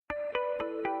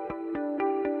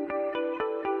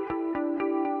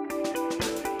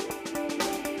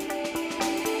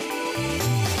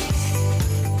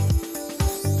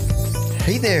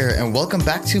Hey there, and welcome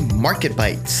back to Market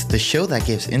Bites, the show that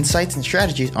gives insights and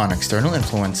strategies on external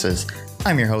influences.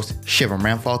 I'm your host, Shivam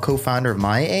Ramphal, co-founder of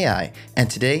Maya AI, and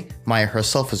today, Maya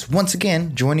herself is once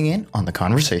again joining in on the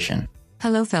conversation.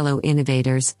 Hello, fellow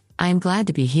innovators. I am glad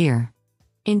to be here.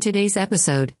 In today's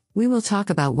episode, we will talk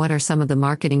about what are some of the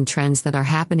marketing trends that are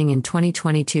happening in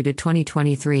 2022 to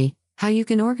 2023, how you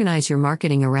can organize your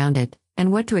marketing around it,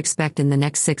 and what to expect in the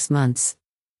next 6 months.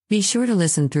 Be sure to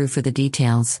listen through for the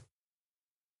details.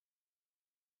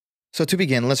 So to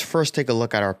begin, let's first take a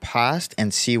look at our past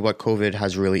and see what COVID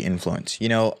has really influenced.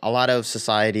 A lot of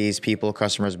societies, people,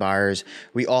 customers, buyers,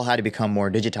 we all had to become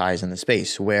more digitized in the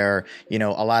space where,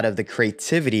 a lot of the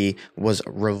creativity was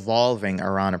revolving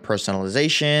around a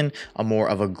personalization, a more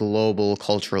of a global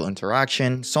cultural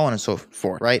interaction, so on and so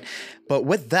forth, right? But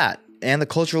with that, and the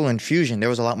cultural infusion, there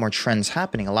was a lot more trends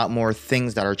happening, a lot more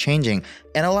things that are changing,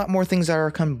 and a lot more things that are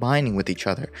combining with each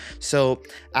other. So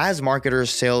as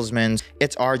marketers, salesmen,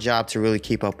 it's our job to really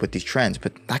keep up with these trends,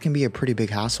 but that can be a pretty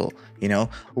big hassle,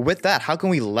 With that, how can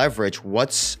we leverage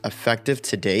what's effective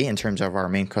today in terms of our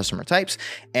main customer types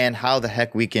and how the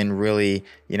heck we can really,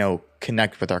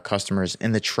 connect with our customers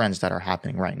in the trends that are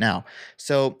happening right now?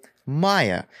 So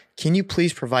Maya, can you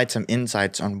please provide some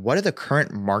insights on what are the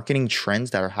current marketing trends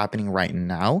that are happening right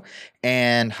now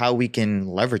and how we can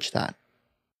leverage that?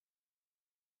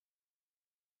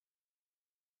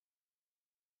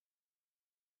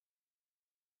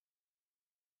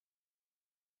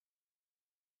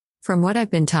 From what I've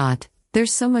been taught,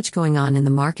 there's so much going on in the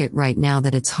market right now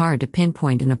that it's hard to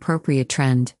pinpoint an appropriate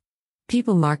trend.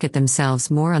 People market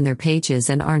themselves more on their pages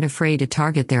and aren't afraid to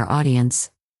target their audience.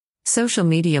 Social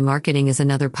media marketing is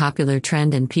another popular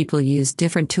trend, and people use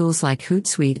different tools like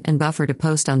Hootsuite and Buffer to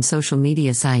post on social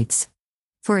media sites.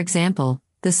 For example,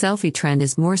 the selfie trend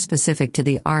is more specific to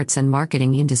the arts and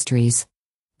marketing industries.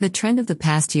 The trend of the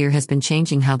past year has been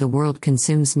changing how the world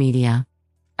consumes media.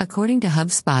 According to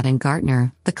HubSpot and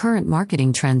Gartner, the current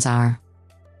marketing trends are: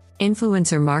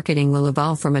 influencer marketing will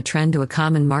evolve from a trend to a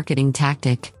common marketing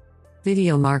tactic.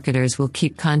 Video marketers will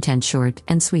keep content short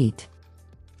and sweet.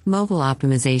 Mobile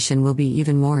optimization will be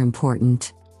even more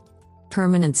important.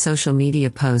 Permanent social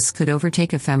media posts could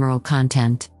overtake ephemeral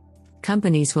content.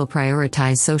 Companies will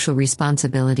prioritize social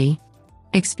responsibility.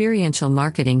 Experiential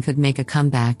marketing could make a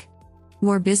comeback.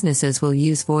 More businesses will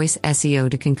use voice SEO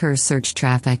to conquer search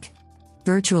traffic.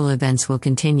 Virtual events will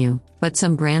continue, but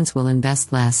some brands will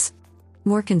invest less.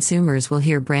 More consumers will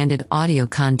hear branded audio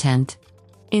content.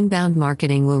 Inbound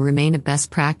marketing will remain a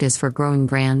best practice for growing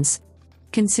brands.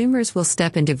 Consumers will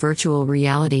step into virtual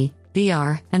reality,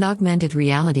 VR, and augmented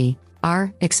reality,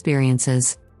 AR,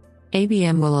 experiences.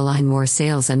 ABM will align more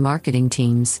sales and marketing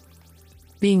teams.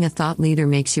 Being a thought leader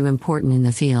makes you important in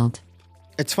the field.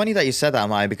 It's funny that you said that,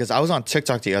 Maya, because I was on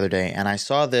TikTok the other day and I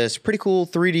saw this pretty cool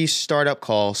 3D startup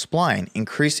called Spline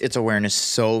increase its awareness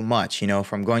so much,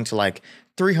 from going to like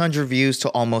 300 views to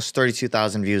almost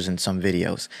 32,000 views in some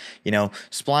videos.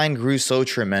 Spline grew so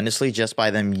tremendously just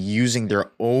by them using their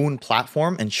own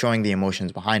platform and showing the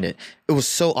emotions behind it. It was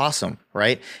so awesome,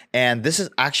 right? And this is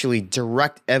actually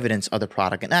direct evidence of the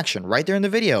product in action right there in the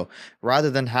video. Rather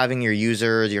than having your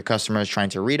users, your customers trying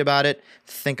to read about it,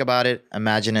 think about it,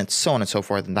 imagine it, so on and so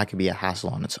forth, and that can be a hassle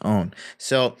on its own.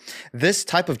 So this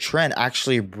type of trend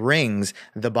actually brings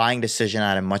the buying decision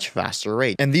at a much faster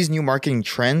rate. And these new marketing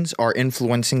trends are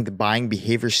influencing the buying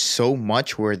behavior so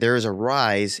much where there is a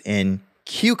rise in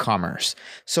Q-commerce.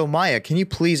 So Maya, can you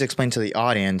please explain to the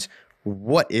audience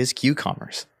what is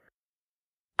Q-commerce?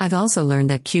 I've also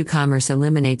learned that Q-commerce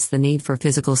eliminates the need for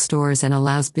physical stores and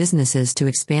allows businesses to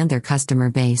expand their customer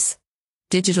base.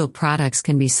 Digital products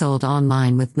can be sold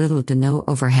online with little to no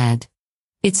overhead.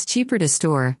 It's cheaper to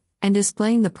store, and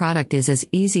displaying the product is as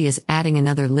easy as adding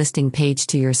another listing page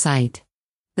to your site.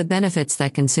 The benefits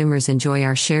that consumers enjoy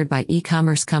are shared by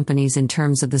e-commerce companies in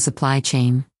terms of the supply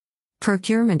chain.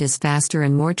 Procurement is faster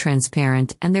and more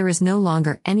transparent, and there is no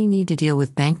longer any need to deal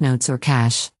with banknotes or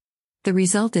cash. The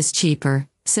result is cheaper,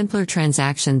 simpler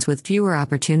transactions with fewer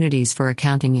opportunities for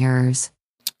accounting errors.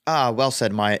 Well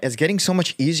said, Maya. It's getting so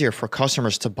much easier for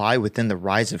customers to buy within the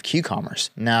rise of Q-commerce.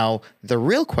 Now, the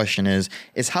real question is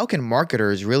how can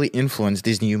marketers really influence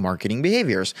these new marketing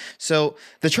behaviors? So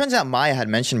the trends that Maya had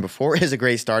mentioned before is a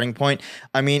great starting point.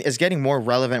 It's getting more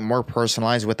relevant, more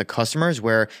personalized with the customers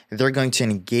where they're going to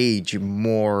engage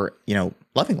more,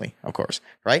 lovingly, of course,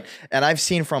 right? And I've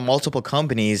seen from multiple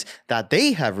companies that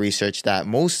they have researched that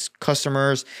most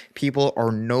customers, people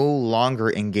are no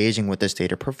longer engaging with this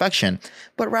state of perfection,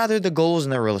 but rather the goals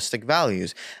and the realistic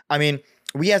values.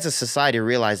 We as a society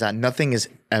realize that nothing is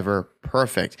ever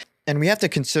perfect. And we have to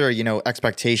consider,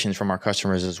 expectations from our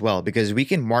customers as well, because we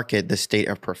can market the state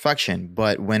of perfection,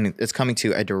 but when it's coming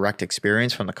to a direct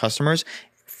experience from the customers,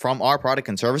 from our product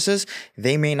and services,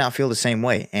 they may not feel the same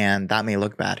way. And that may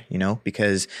look bad,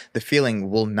 because the feeling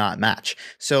will not match.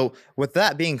 So with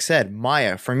that being said,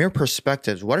 Maya, from your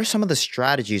perspectives, what are some of the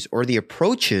strategies or the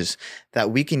approaches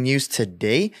that we can use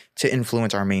today to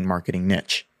influence our main marketing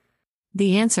niche?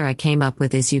 The answer I came up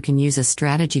with is you can use a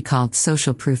strategy called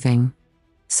social proofing.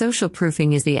 Social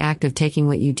proofing is the act of taking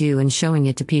what you do and showing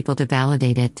it to people to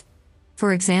validate it.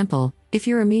 For example, if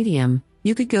you're a medium,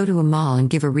 you could go to a mall and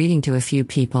give a reading to a few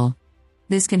people.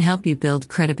 This can help you build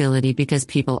credibility because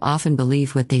people often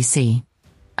believe what they see.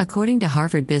 According to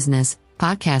Harvard Business,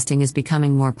 podcasting is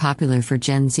becoming more popular for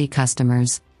Gen Z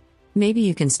customers. Maybe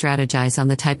you can strategize on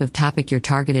the type of topic your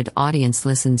targeted audience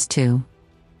listens to.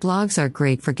 Blogs are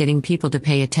great for getting people to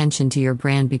pay attention to your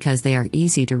brand because they are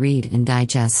easy to read and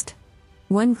digest.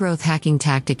 One growth hacking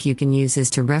tactic you can use is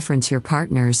to reference your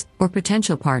partners or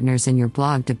potential partners in your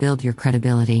blog to build your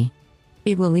credibility.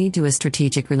 It will lead to a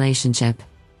strategic relationship.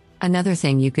 Another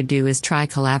thing you could do is try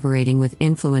collaborating with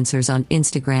influencers on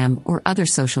Instagram or other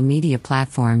social media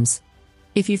platforms.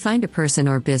 If you find a person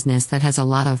or business that has a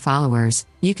lot of followers,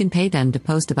 you can pay them to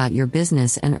post about your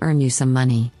business and earn you some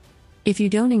money. If you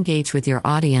don't engage with your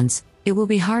audience, it will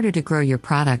be harder to grow your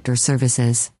product or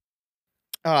services.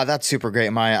 Oh, that's super great,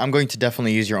 Maya. I'm going to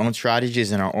definitely use your own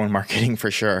strategies in our own marketing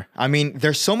for sure. I mean,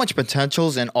 there's so much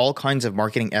potentials in all kinds of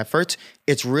marketing efforts.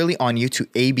 It's really on you to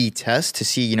A/B test to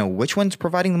see, which one's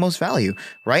providing the most value,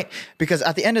 right? Because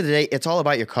at the end of the day, it's all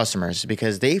about your customers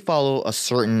because they follow a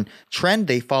certain trend,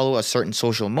 they follow a certain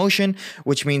social motion,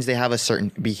 which means they have a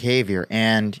certain behavior,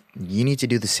 and you need to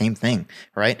do the same thing,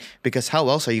 right? Because how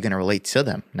else are you going to relate to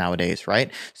them nowadays,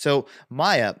 right? So,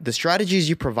 Maya, the strategies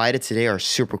you provided today are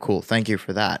super cool. Thank you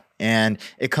for that. And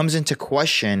it comes into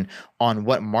question on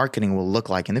what marketing will look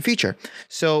like in the future.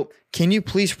 So can you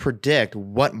please predict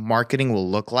what marketing will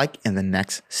look like in the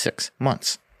next 6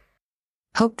 months?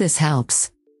 Hope this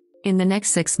helps. In the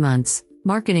next 6 months,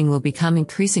 marketing will become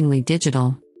increasingly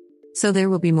digital. So there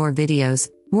will be more videos,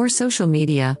 more social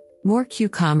media, more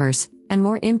Q-commerce, and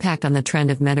more impact on the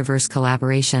trend of metaverse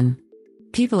collaboration.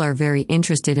 People are very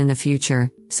interested in the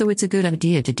future, so it's a good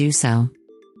idea to do so.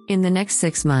 In the next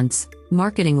 6 months,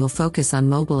 marketing will focus on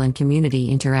mobile and community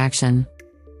interaction.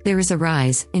 There is a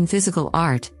rise in physical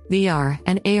art, VR,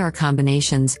 and AR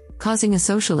combinations, causing a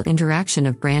social interaction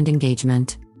of brand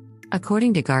engagement.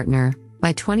 According to Gartner,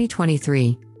 by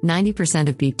 2023, 90%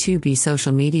 of B2B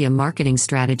social media marketing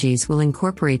strategies will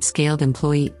incorporate scaled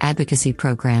employee advocacy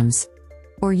programs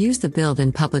or use the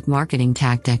build-in public marketing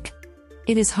tactic.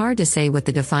 It is hard to say what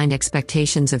the defined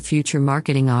expectations of future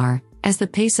marketing are, as the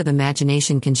pace of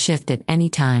imagination can shift at any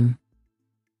time.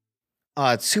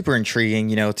 It's super intriguing,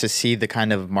 to see the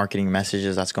kind of marketing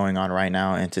messages that's going on right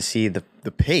now and to see the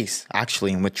pace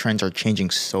actually in which trends are changing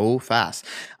so fast.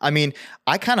 I mean,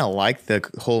 I kind of like the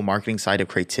whole marketing side of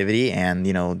creativity and,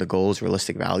 the goals,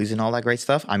 realistic values and all that great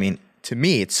stuff. I mean, to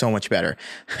me, it's so much better,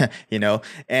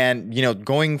 and,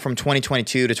 going from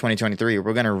 2022 to 2023,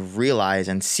 we're going to realize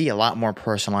and see a lot more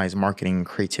personalized marketing and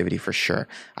creativity for sure.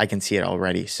 I can see it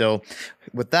already. So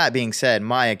with that being said,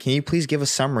 Maya, can you please give a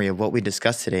summary of what we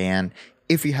discussed today and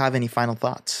if you have any final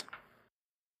thoughts?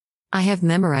 I have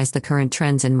memorized the current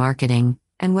trends in marketing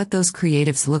and what those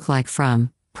creatives look like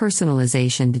from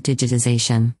personalization to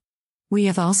digitization. We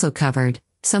have also covered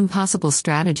some possible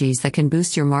strategies that can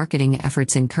boost your marketing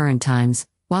efforts in current times,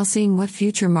 while seeing what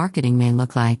future marketing may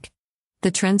look like. The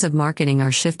trends of marketing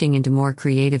are shifting into more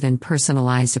creative and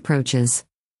personalized approaches.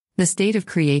 The state of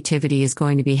creativity is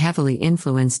going to be heavily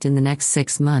influenced in the next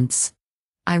 6 months.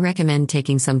 I recommend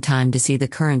taking some time to see the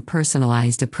current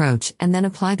personalized approach and then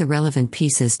apply the relevant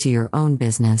pieces to your own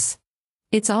business.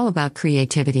 It's all about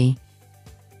creativity.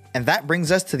 And that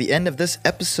brings us to the end of this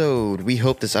episode. We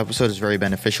hope this episode is very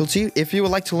beneficial to you. If you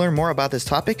would like to learn more about this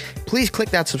topic, please click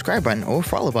that subscribe button or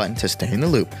follow button to stay in the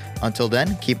loop. Until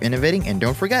then, keep innovating and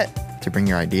don't forget to bring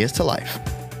your ideas to life.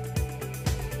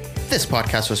 This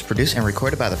podcast was produced and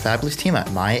recorded by the fabulous team at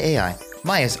Maya AI.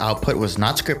 Maya's output was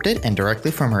not scripted and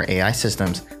directly from her AI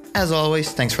systems. As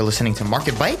always, thanks for listening to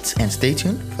Market Bites and stay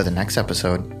tuned for the next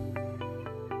episode.